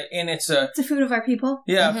delicious. And it's a food of our people.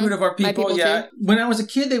 Yeah, food of our people. My people Yeah. too. When I was a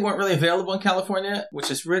kid, they weren't really available in California, which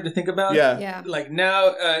is weird to think about. Yeah. Like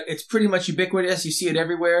now, it's pretty much ubiquitous. You see it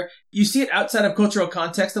everywhere. You see it outside of cultural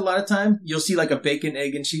context a lot of time. You'll see like a bacon,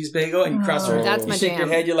 egg, and cheese bagel, and you cross your That's my shake your jam.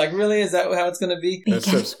 head. You're like, really? Is that how it's going to be? That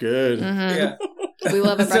stuff's good. Yeah. We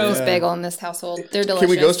love a breakfast So- bagel in this household. They're delicious. Can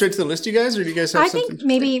we go straight to the list, you guys, or do you guys have I something? think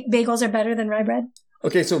maybe bagels are better than rye bread.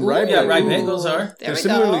 Okay, so rye Yeah, bread. rye bagels are. There They're we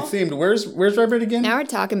similarly go. themed. Where's rye bread again? Now we're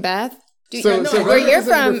talking, Beth. So where rye bread you're is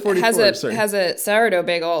at number from 44, sorry. has a sourdough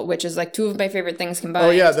bagel, which is like 2 of my favorite things combined. Oh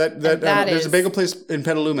yeah, that that there's is- a bagel place in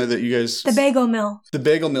Petaluma that you guys. The Bagel Mill. The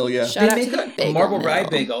Bagel Mill, yeah. Shout out They to make the a bagel marble mill. rye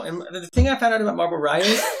bagel, and the thing I found out about marble rye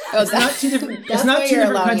is Oh, it's not two different. It's That's not why two you're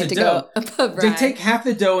different allowing kinds it of to dough. go above They rye. take half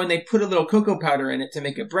the dough and they put a little cocoa powder in it to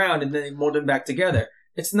make it brown, and then they mold them back together.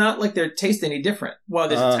 It's not like they taste any different. Well,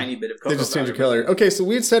 there's a tiny bit of cocoa They just change the powder. color. Okay, so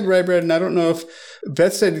we had said rye bread, and I don't know if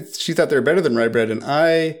Beth said she thought they were better than rye bread, and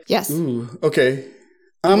I. Yes. Ooh, okay.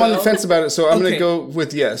 I'm on the Well, fence about it, so I'm going okay. to go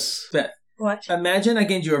with yes. Beth, What? imagine I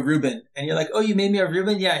gave you a Reuben, and you're like, "Oh, you made me a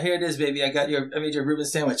Reuben? Yeah, here it is, baby. I made you a Reuben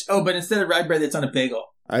sandwich. Oh, but instead of rye bread, it's on a bagel.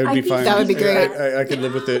 I would be fine. That would be great. I could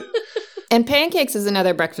live with it. And pancakes is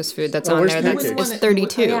another breakfast food that's Oh, on where's there. pancakes? That's it's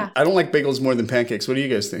 32. Yeah. I don't like bagels more than pancakes. What do you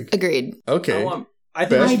guys think? Agreed. Okay. I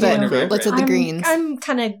think Beth? I should I go do. into rye Let's bread. have the greens. I'm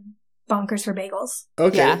kind of bonkers for bagels.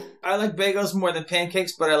 Okay. Yeah. I like bagels more than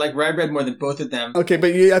pancakes, but I like rye bread more than both of them. Okay,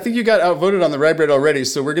 but I think you got outvoted on the rye bread already,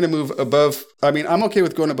 so we're going to move above. I mean, I'm okay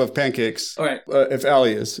with going above pancakes. All right. If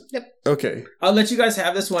Allie is. Yep. Okay. I'll let you guys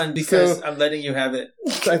have this one because So- I'm letting you have it.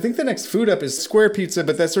 I think the next food up is square pizza,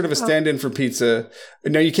 but that's sort of a stand-in for pizza.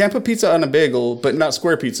 No, you can't put pizza on a bagel, but not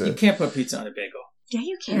square You pizza. can't put pizza on a bagel. Yeah,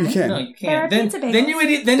 you can. You can. No, you There are can't. pizza Then you bagels. would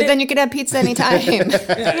eat. But then you could have pizza anytime.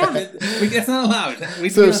 That's not allowed. We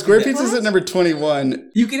So don't square do that. pizza is at number 21.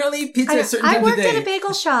 You can only eat pizza at certain I times worked of day. at a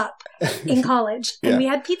bagel shop in college, and Yeah. we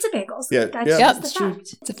had pizza bagels. Yeah, That's yeah, just that's the true.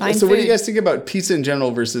 fact. It's a fine So food. what do you guys think about pizza in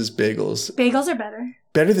general versus bagels? Bagels are better.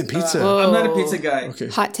 Better than pizza. I'm not a Whoa. pizza guy. Okay.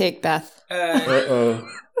 Hot take, Beth. Uh-oh.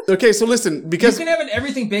 Okay, so listen, You because can have an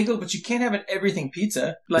everything bagel, but you can't have an everything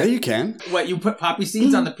pizza. Like, yeah, you can. what, you put poppy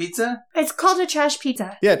seeds on the pizza? It's called a trash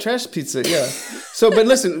pizza. Yeah, trash pizza. Yeah. So, but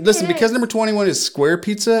listen, It because is. number 21 is square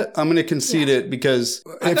pizza, I'm going to concede it because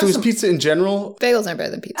if it was pizza in general, Bagels aren't better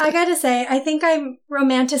than pizza. I gotta say, I think I'm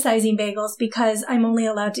romanticizing bagels because I'm only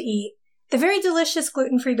allowed to eat the very delicious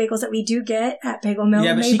gluten-free bagels that we do get at Bagel Mill,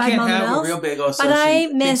 Yeah, but made she by can't Mama have Mills. a real bagel, so But I she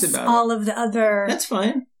thinks miss about all of the other That's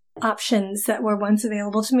fine. options that were once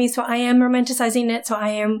available to me. So I am romanticizing it. So I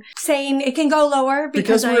am saying it can go lower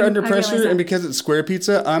because we're under I realize pressure that. and because it's square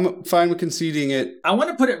pizza, I'm fine with conceding it. I want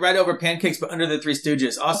to put it right over pancakes, but under the Three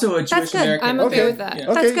Stooges. Also a Jewish good. American. I'm okay Okay. with that. Yeah.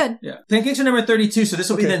 Okay. That's good. Yeah. Pancakes are number 32, so this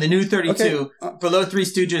will be Okay. then the new 32. Okay. Below Three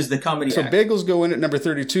Stooges, the comedy So act. bagels go in at number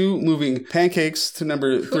 32, moving pancakes to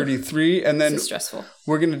number 33, and then This is stressful.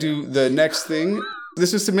 we're going to do the next thing.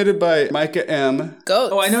 This is submitted by Micah M.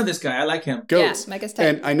 Goats. Oh, I know this guy. I like him. Goats. Yeah, Micah's type.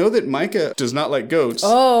 And I know that Micah does not like goats.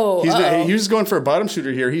 Oh, He's uh-oh. he's going for a bottom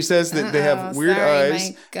shooter here. He says that they have weird sorry,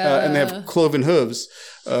 eyes Micah. and they have cloven hooves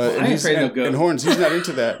and, ain't afraid of no goat. and horns. He's not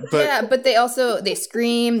into that. But yeah, but they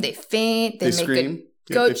scream, they faint, they make scream.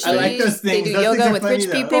 goat cheese. I like those things. They do those yoga with rich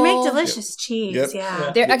people. They make delicious cheese,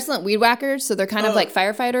 yeah. They're excellent weed whackers, so they're kind of like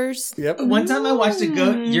firefighters. Yep. One time I watched a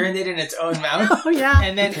goat urinate in its own mouth. Oh, yeah.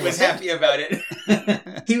 And then was happy about it.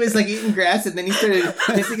 He was like eating grass and then he started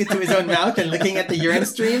pissing into his own mouth and looking at the urine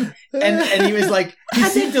stream. And he was like, he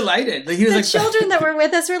seemed delighted. He was the like, children that were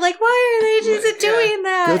with us were like, why are they just doing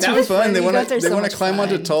that? Goats are fun. They want to so climb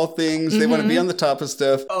onto tall things. They want to be on the top of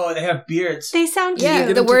stuff. oh, they have beards. They sound cute.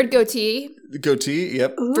 Yeah, the word goatee, Goatee,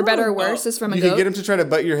 yep. Ooh. for better or worse, is from a You goat. can get them to try to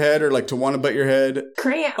butt your head or like to want to butt your head.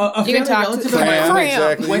 Cram. A You can family talk to relative the of mine Cram,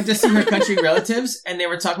 exactly. went to see her country relatives and they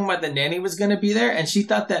were talking about the nanny was going to be there and she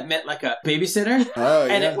thought that meant like a babysitter. Oh,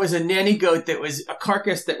 And yeah. it was a nanny goat that was a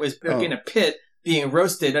carcass that was in a pit being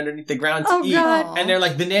roasted underneath the ground to eat. God. And they're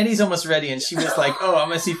like, the nanny's almost ready. And she was like, oh, I'm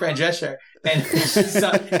going to see Fran Drescher. And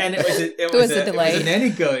it was a nanny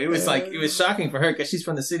goat. It was like, it was shocking for her because she's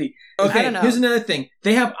from the city. Okay, here's another thing.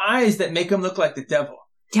 They have eyes that make them look like the devil.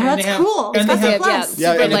 Yeah, that's cool. And they have, super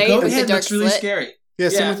and the light goat with the head dark looks really slit. scary. Yeah,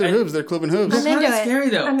 same with their hooves. They're cloven hooves. I'm into it. Scary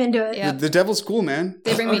though. I'm into it. Yeah. The devil's cool, man.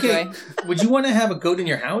 They bring me joy. Would you want to have a goat in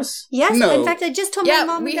your house? Yes, No. in fact, I just told my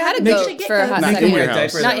mom we and had dad a they goat should get for a hot goats. Not in your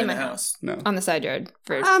house. Not in my house. No. On the side yard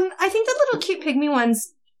first. I think the little cute pygmy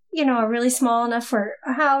ones, are really small enough for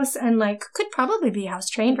a house and like could probably be house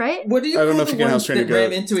trained, right? What do you I don't call know if the you can ones house train a that ram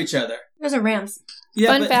goat. into each other? Those are rams. Yeah,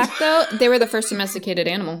 Fun fact, though, they were the first domesticated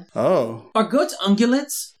animal. Oh. Are goats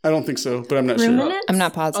ungulates? I don't think so, but I'm not sure. Ruminants? I'm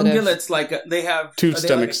not positive. Ungulates, like they have Two are they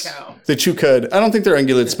stomachs. Like a cow? They chew cud. I don't think they're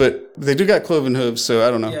ungulates, but they do got cloven hooves, so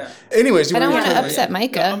I don't know. Yeah. Anyways, I don't want want to upset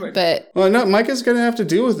Micah, but Well, no, Micah's going to have to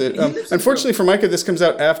deal with it. Unfortunately for Micah, this comes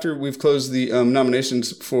out after we've closed the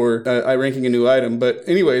nominations for ranking a new item. But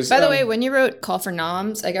anyways. by the way, when you wrote call for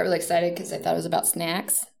noms, I got really excited because I thought it was about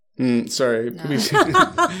snacks. Sorry.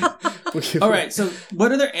 All right, so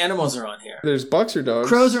what other animals are on here? There's boxer dogs.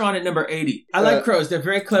 Crows are on at number 80. I like crows. They're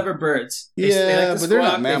very clever birds. They like to but they're not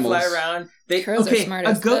squawk, mammals. They fly around. Crows are smart a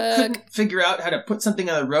as goat fuck. couldn't figure out how to put something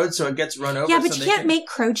on the road so it gets run over. Yeah, but so you they can't make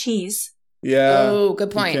crow cheese. Yeah. Oh, good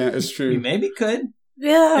You point. can't. It's true. You maybe could.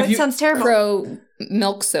 Yeah, If it you- sounds terrible. Crow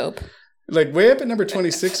milk soap. Like way up at number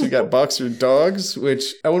 26, we got boxer dogs,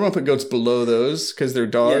 which I wouldn't want to put goats below those because they're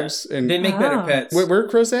dogs. Yeah. And They make better Oh. pets. where are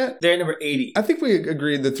crows at? They're at number 80. I think we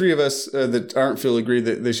agreed, the three of us that aren't Phil agreed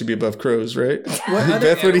that they should be above crows, right? What other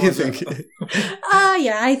Beth, what do you animals are- think?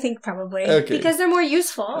 Yeah, I think probably. Okay. Because they're more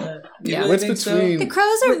useful. You Yeah. really What's think so? between- The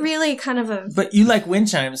crows are really kind of a... But you like wind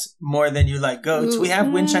chimes more than you like goats. We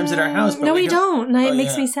have wind chimes at our house, but No, we don't. And it Oh,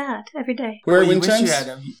 makes yeah. me sad every day. Where are Well, you wind wish you chimes? had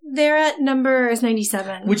them. They're at number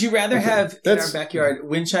 97. Would you rather have in That's- our backyard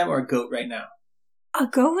wind chime or a goat right now? A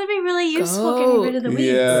goat would be really useful getting rid of the weeds.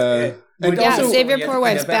 Yeah. And Yeah, Yeah, also, save your you have poor to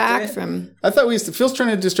clean wife's up after back it? from... I thought Phil's trying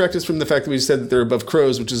to distract us from the fact that we said that they're above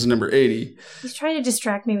crows, which is number 80. He's trying to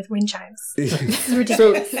distract me with wind chimes. This is So,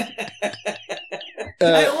 ridiculous.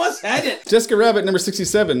 I almost had it. Jessica Rabbit, number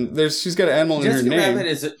 67. She's got an animal in her Jessica name. Rabbit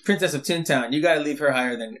is a princess of Toontown. You got to leave her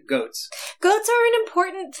higher than goats. Goats are an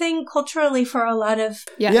important thing culturally for a lot of...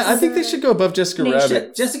 Yes. Yeah, I think they should go above Jessica Nation.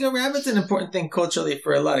 Rabbit. Jessica Rabbit's an important thing culturally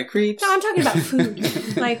for a lot of creeps. No, I'm talking about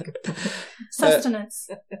food. Like sustenance.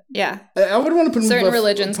 Yeah. I would want to put them Certain above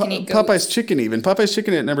religions can eat goats. Popeye's chicken even. Popeye's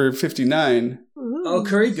chicken at number 59. Ooh. Oh,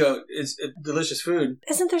 curry goat is a delicious food.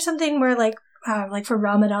 Isn't there something where like for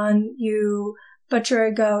Ramadan, you butcher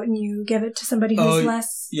a goat and you give it to somebody who's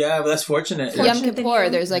less... Yeah, but that's fortunate. Yeah. Yom Fortunate that Kippur, you-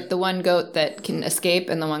 there's like the one goat that can escape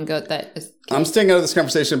and the one goat that is... I'm staying out of this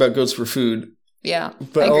conversation about goats for food. Yeah.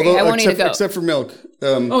 But I agree. although, I won't eat a goat. except for milk.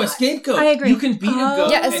 Oh, a scapegoat. I agree. You can beat a goat.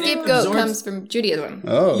 Yeah, a and it scapegoat absorbs- comes from Judaism.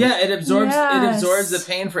 Oh. Yeah, it absorbs Yes. the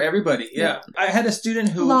pain for everybody. Yeah. I had a student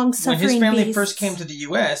who, when his Long-suffering family beasts. first came to the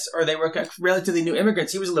U.S., or they were relatively new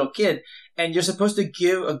immigrants, he was a little kid, and you're supposed to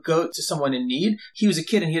give a goat to someone in need. He was a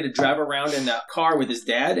kid, and he had to drive around in a car with his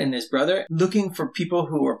dad and his brother, looking for people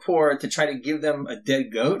who were poor to try to give them a dead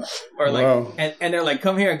goat, or like, Wow. and they're like,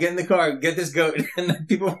 "Come here, get in the car, get this goat," and then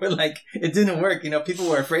people were like, "It didn't work." People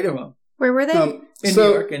were afraid of him Where were they? in New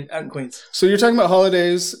York and out in Queens. So you're talking about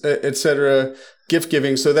holidays, etc., gift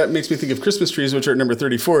giving. So that makes me think of Christmas trees, which are at number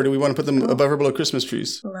 34. Do we want to put them above or below Christmas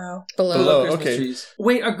trees? Below. Below. Christmas okay. trees.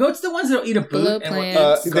 Wait, are goats the ones that'll eat a boot? Below and will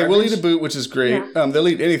plants. eat They will eat garbage? a boot, which is great. Yeah. They'll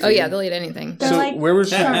eat anything. Oh, yeah, they'll eat anything. They're So like where was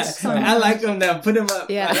sharks. I like them now. Put them up.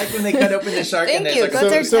 Yeah. I like when they cut open the shark. Thank and there's you. like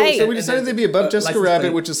Goats are so tight. we decided they'd be above Jessica license Rabbit,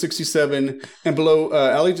 plate. which is 67, and below,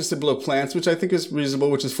 Allie just said below plants, which I think is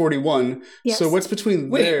reasonable, which is 41. Yes. So what's between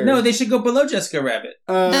Wait, there? no, they should go below Jessica Rabbit.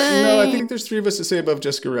 No, I think there's three of us that say above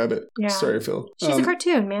Jessica Rabbit. Yeah. Sorry, Phil. She's a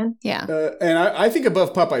cartoon, man. Yeah. And I think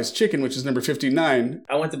above Popeye's chicken, which is number 59.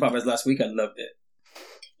 I went to Popeyes last week. I loved it.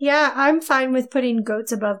 Yeah, I'm fine with putting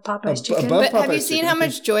goats above Popeye's chicken. But have you seen how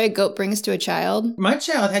much joy a goat brings to a child? My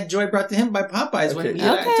child had joy brought to him by Popeyes when he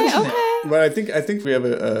Okay. But I think we have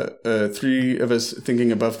a three of us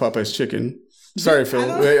thinking above Popeye's chicken. Sorry, Phil.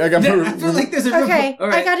 I feel like there's a okay.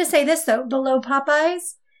 Right. I got to say this though. Below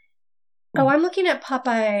Popeyes. Oh, I'm looking at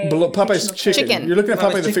Popeye. Below Popeye's chicken. You're looking at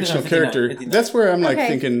Popeye the fictional character. That's where I'm like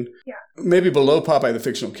thinking maybe below Popeye the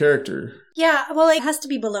fictional character. Yeah, well, it has to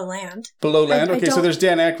be below land. Below land? Okay, so there's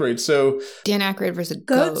Dan Aykroyd. So Dan Aykroyd versus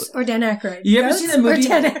goats or Dan Aykroyd? You ever seen the movie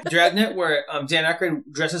Dragnet where Dan Aykroyd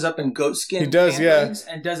dresses up in goat skin? He does, yeah.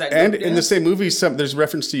 And does that. And in the same movie, there's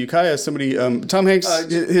reference to Ukiah. Somebody, Tom Hanks,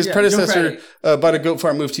 his predecessor bought a goat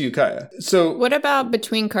farm, moved to Ukiah. So what about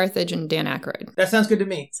Between Carthage and Dan Aykroyd? That sounds good to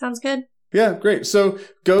me. Sounds good. Yeah, great. So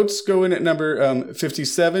goats go in at number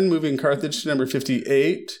 57, moving Carthage to number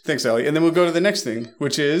 58. Thanks, Allie. And then we'll go to the next thing,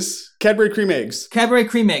 which is Cadbury cream eggs. Cadbury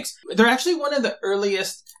cream eggs. They're actually one of the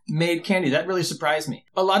earliest made candy. That really surprised me.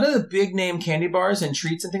 A lot of the big name candy bars and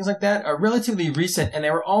treats and things like that are relatively recent, and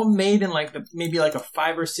they were all made in maybe a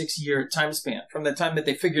 5 or 6 year time span from the time that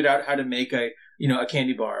they figured out how to make a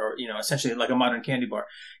candy bar or, essentially like a modern candy bar.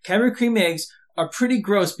 Cadbury cream eggs are pretty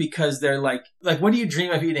gross because they're like what do you dream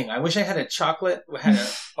of eating? I wish I had a chocolate that had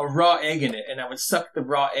a raw egg in it, and I would suck the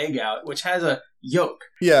raw egg out, which has a yolk.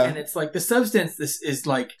 Yeah. And it's like the substance, this is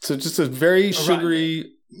like... So just a very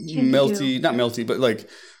sugary, melty, not melty, but like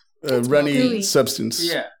runny substance.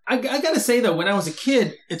 Yeah. I gotta say, though, when I was a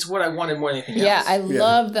kid, it's what I wanted more than anything else. Yeah, I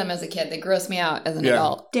loved them as a kid. They grossed me out as an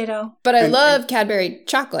adult. Ditto. But I love Cadbury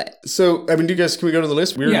chocolate. So, I mean, can we go to the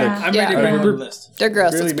list? I'm ready to go to the list. They're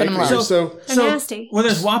gross. Let's put them low. They're nasty. Well,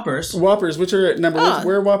 there's Whoppers. Whoppers, which are at number...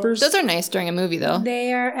 Where are Whoppers? Those are nice during a movie, though.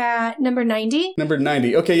 They are at number 90. Number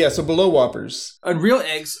 90. Okay, yeah, so below Whoppers. Real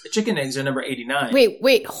eggs, chicken eggs are number 89.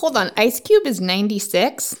 Wait, hold on. Ice Cube is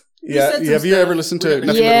 96? Yeah, have you ever listened to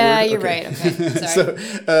Nothing Yeah, you're right. Okay, sorry.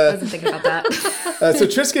 I wasn't thinking about that. So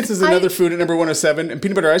Triscuits is another food at number 107, and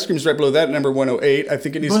peanut butter ice cream is right below that at number 108. I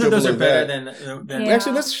think it needs to go below that. Both of those are better than...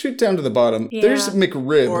 Actually, let's shoot down to the bottom. Yeah. There's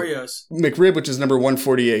McRib. Oreos. McRib, which is number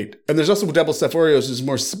 148. And there's also Double Stuffed Oreos, which is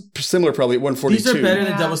more similar probably at 142. These are better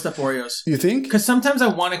than Double Stuffed Oreos. You think? Because sometimes I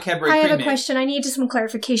want a Cadbury cream egg. I have a question. I need some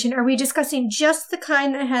clarification. Are we discussing just the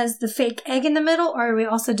kind that has the fake egg in the middle, or are we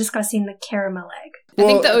also discussing the caramel egg? I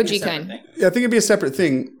think the OG kind. Yeah, I think it'd be a separate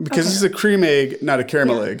thing because this is a cream egg, not a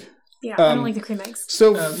caramel egg. Yeah, I don't like the cream eggs.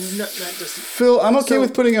 So, Phil, I'm okay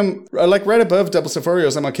with putting them right above Double Stuffed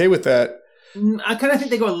Oreos. I'm okay with that. I kind of think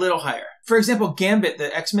they go a little higher. For example, Gambit,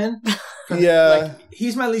 the X-Men. Yeah.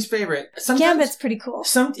 He's my least favorite. Gambit's pretty cool.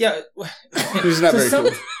 He's not very cool.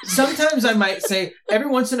 Sometimes I might say, every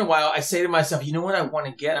once in a while, I say to myself, you know what I want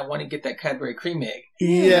to get? I want to get that Cadbury cream egg.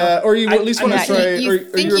 Yeah, or you at least want to try it, or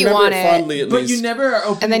you remember it fondly at least. But you never are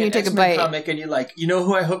opening and then you take a bite. Comic and you're like, you know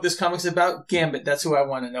who I hope this comic's about? Gambit. That's who I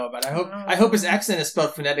want to know about. I hope his accent is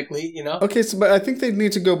spelled phonetically, Okay, but I think they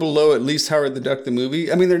need to go below at least Howard the Duck, the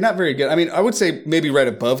movie. I mean, they're not very good. I mean, I would say maybe right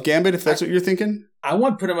above Gambit, if that's what you're thinking. I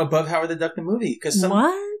want to put him above Howard the Duck, the movie.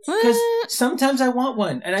 What? Because sometimes I want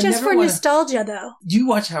one. And just for nostalgia, though. Do you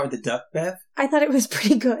watch Howard the Duck, Beth? I thought it was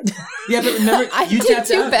pretty good. Yeah, but remember, you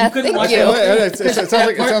tapped out. Beth, you couldn't watch it. It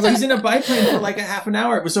sounds like he's in a biplane for like a half an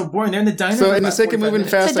hour. It was so boring. They're in the diner. So, in the sake of moving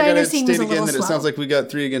fast, I gotta state again that it sounds like we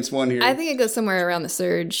got 3 against 1 here. I think it goes somewhere around the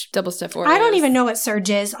Surge, Double Stuffed Oreos. I don't even know what Surge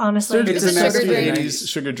is, honestly. Surge is a nasty 80s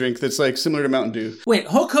sugar drink that's like similar to Mountain Dew. Wait,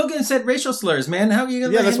 Hulk Hogan said racial slurs, man. How are you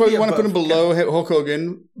gonna? Yeah, that's why we want to put him below Hulk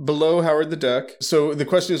Hogan, below Howard the Duck. So the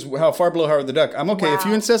question is, how far below Howard the Duck? I'm okay. Wow. If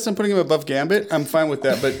you insist on putting him above Gambit, I'm fine with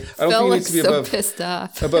that. But I don't think he needs to be above. Pissed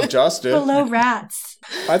off. Above Josta. Below Rats.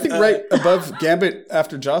 I think right above Gambit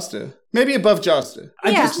after Josta. Maybe above Josta.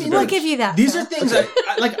 We'll give you that. These are things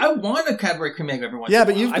I want a Cadbury cream egg every once in a while.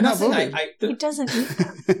 Yeah, but you've not voted. He doesn't eat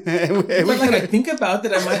them. But I think about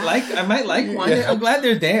that I might like one. Yeah. I'm glad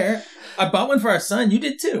they're there. I bought one for our son. You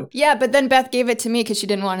did too. Yeah, but then Beth gave it to me because she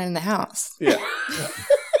didn't want it in the house. Yeah.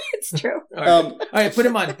 It's true. All right, put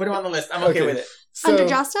him on the list. I'm okay with it. So, under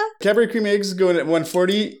Josta? Cadbury cream eggs going at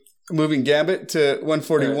 140, moving Gambit to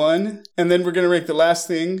 141. Right. And then we're going to rank the last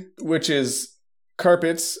thing, which is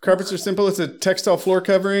carpets. Carpets are simple. It's a textile floor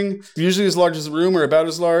covering, usually as large as a room or about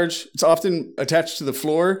as large. It's often attached to the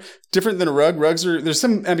floor. Different than a rug. There's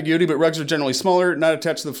some ambiguity, but rugs are generally smaller, not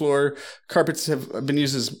attached to the floor. Carpets have been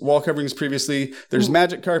used as wall coverings previously. There's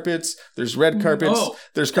magic carpets. There's red carpets.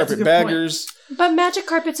 There's carpet baggers. But magic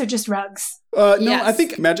carpets are just rugs. No, yes. I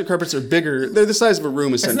think magic carpets are bigger. They're the size of a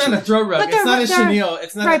room, essentially. It's not a throw rug. It's not a chenille.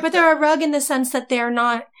 It's not right, but they're a rug in the sense that they're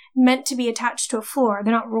not meant to be attached to a floor.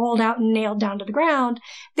 They're not rolled out and nailed down to the ground.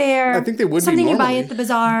 They're I think they would something be you buy at the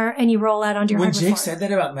bazaar and you roll out onto your When hardwood Jake floor. said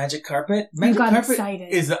that about magic carpet,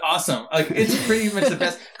 excited. is awesome. Like, it's pretty much the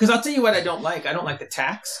best. Because I'll tell you what I don't like. I don't like the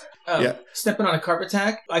tacks. Stepping on a carpet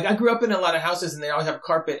tack. Like, I grew up in a lot of houses and they always have a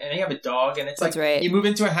carpet and they have a dog, and it's like you move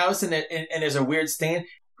into a house and there's a weird stain.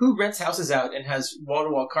 Who rents houses out and has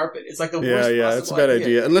wall-to-wall carpet? It's like the worst possible it's a bad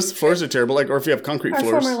idea. Unless the floors are terrible, or if you have concrete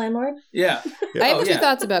floors. Our former landlord. I have two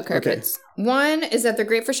thoughts about carpets. Okay. One is that they're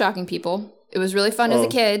great for shocking people. It was really fun as a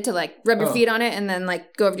kid to rub your feet on it and then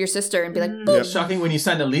go over to your sister and be like, boop. Shocking when you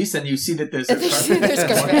sign a lease and you see that there's carpet.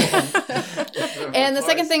 And the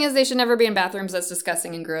second thing is they should never be in bathrooms. That's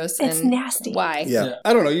disgusting and gross. It's nasty. Why? Yeah.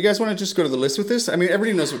 I don't know. You guys want to just go to the list with this? I mean,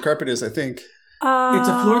 everybody knows what carpet is, I think. It's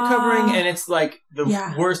a floor covering, and it's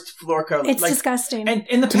the worst floor covering. It's disgusting. And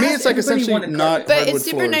in the past, to me, it's essentially not. But it's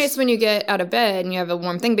super nice when you get out of bed and you have a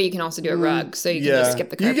warm thing. But you can also do a rug, so you can just skip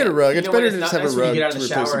the carpet. You get a rug. It's better to just have a rug to replace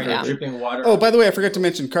the carpet. Dripping water. Oh, by the way, I forgot to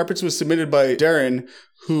mention, carpets was submitted by Darren,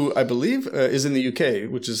 who I believe is in the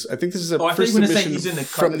UK, which is, I think this is first submission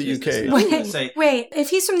from the UK. Wait, if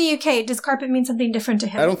he's from the UK, does carpet mean something different to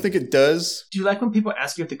him? I don't think it does. Do you like when people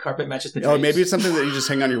ask you if the carpet matches the drapes? Oh, maybe it's something that you just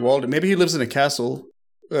hang on your wall. Maybe he lives in a castle.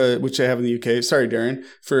 Which I have in the UK. Sorry, Darren,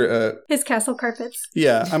 for his castle carpets.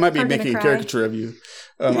 Yeah, I might be making a caricature of you.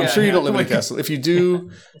 I'm sure you don't live in a castle. If you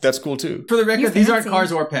do, that's cool too. For the record, these aren't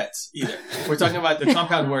cars or pets either. We're talking about the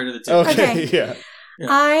compound word of the two. Okay. Yeah.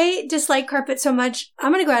 I dislike carpet so much.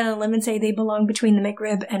 I'm going to go out on a limb and say they belong between the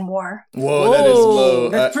McRib and War. Whoa, that is low.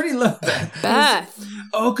 That's pretty low. Beth.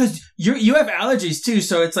 Oh, because you have allergies too,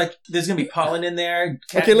 so it's like there's going to be pollen in there.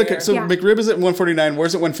 Okay, look, so McRib is at 149,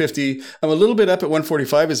 War's at 150. I'm a little bit up at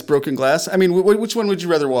 145 is Broken Glass. I mean, which one would you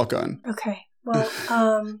rather walk on? Okay. Well,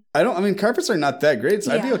 carpets are not that great,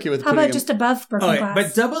 so I'd be okay with how about just above Broken Glass?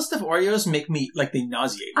 But double stuffed Oreos make me, they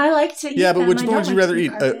nauseate. I like to eat but them. which one would you rather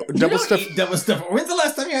eat? Double stuffed? When's the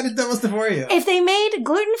last time you had a double stuffed Oreo? If they made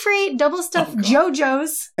gluten-free double stuffed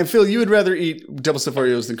JoJo's. And Phil, you would rather eat double stuffed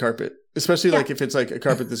Oreos than carpet, especially if it's a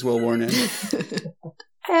carpet that's well worn in.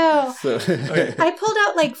 Oh, I pulled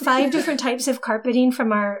out 5 different types of carpeting from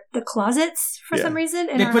the closets for some reason.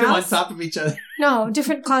 They put them on top of each other. No,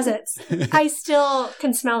 different closets. I still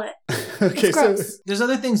can smell it. Okay, so there's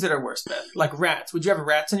other things that are worse, Beth. Like rats. Would you have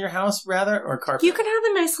rats in your house rather, or carpet? You could have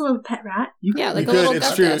a nice little pet rat. You could.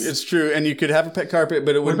 It's true. It's true. And you could have a pet carpet,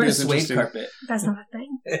 but it wouldn't be as interesting. Carpet? That's not a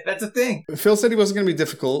thing. That's a thing. Phil said he wasn't going to be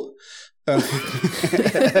difficult. Weird.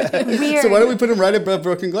 So why don't we put them right above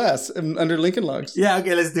Broken Glass under Lincoln Logs? Yeah,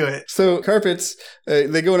 okay, let's do it. So carpets,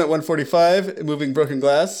 they go in at 145, moving Broken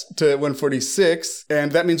Glass to 146,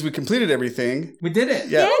 and that means we completed everything. We did it.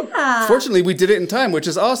 Yeah. Fortunately, we did it in time, which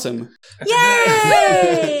is awesome.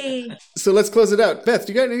 Yay! So let's close it out. Beth,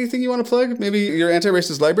 do you got anything you want to plug? Maybe your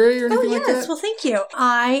anti-racist library or anything like that? Yes, well, thank you.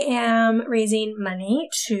 I am raising money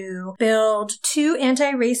to build 2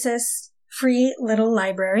 anti-racist free little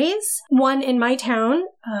libraries. One in my town,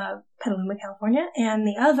 Petaluma, California, and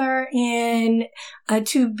the other in a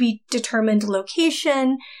to-be-determined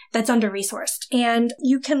location that's under-resourced. And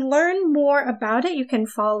you can learn more about it. You can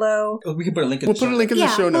follow... We can put a link in the show notes. We'll put a link in the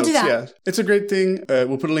show notes. We'll do that. Yeah, it's a great thing.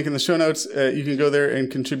 We'll put a link in the show notes. You can go there and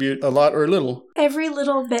contribute a lot or a little. Every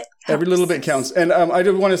little bit counts. Every little bit counts. And I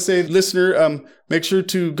do want to say, listener, make sure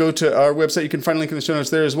to go to our website. You can find a link in the show notes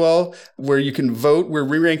there as well, where you can vote. We're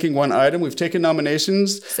re-ranking one item. We've taken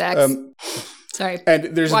nominations. Sex. Sorry.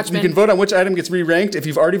 And Watchmen. You can vote on which item gets re-ranked. If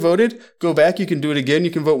you've already voted, go back. You can do it again. You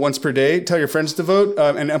can vote once per day. Tell your friends to vote.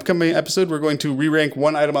 An upcoming episode, we're going to re-rank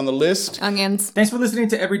one item on the list. Onions. Thanks for listening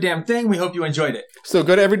to Every Damn Thing. We hope you enjoyed it. So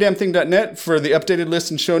go to everydamnthing.net for the updated list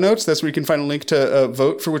and show notes. That's where you can find a link to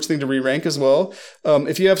vote for which thing to re-rank as well.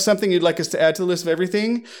 If you have something you'd like us to add to the list of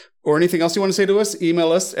everything, or anything else you want to say to us,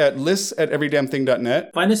 email us at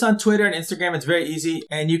lists@everydamnthing.net. Find us on Twitter and Instagram. It's very easy.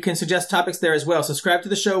 And you can suggest topics there as well. Subscribe to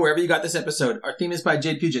the show wherever you got this episode. Our theme is by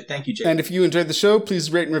Jade Puget. Thank you, Jade. And if you enjoyed the show,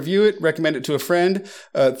 please rate and review it. Recommend it to a friend.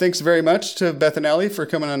 Thanks very much to Beth and Allie for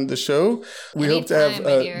coming on the show. We hope to have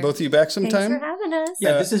both of you back sometime. Thanks for having us.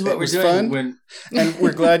 Yeah, this is what we're doing. Fun. And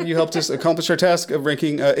we're glad you helped us accomplish our task of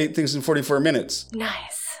ranking 8 things in 44 minutes.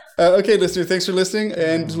 Nice. Okay, listener, thanks for listening,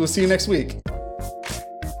 and we'll see you next week.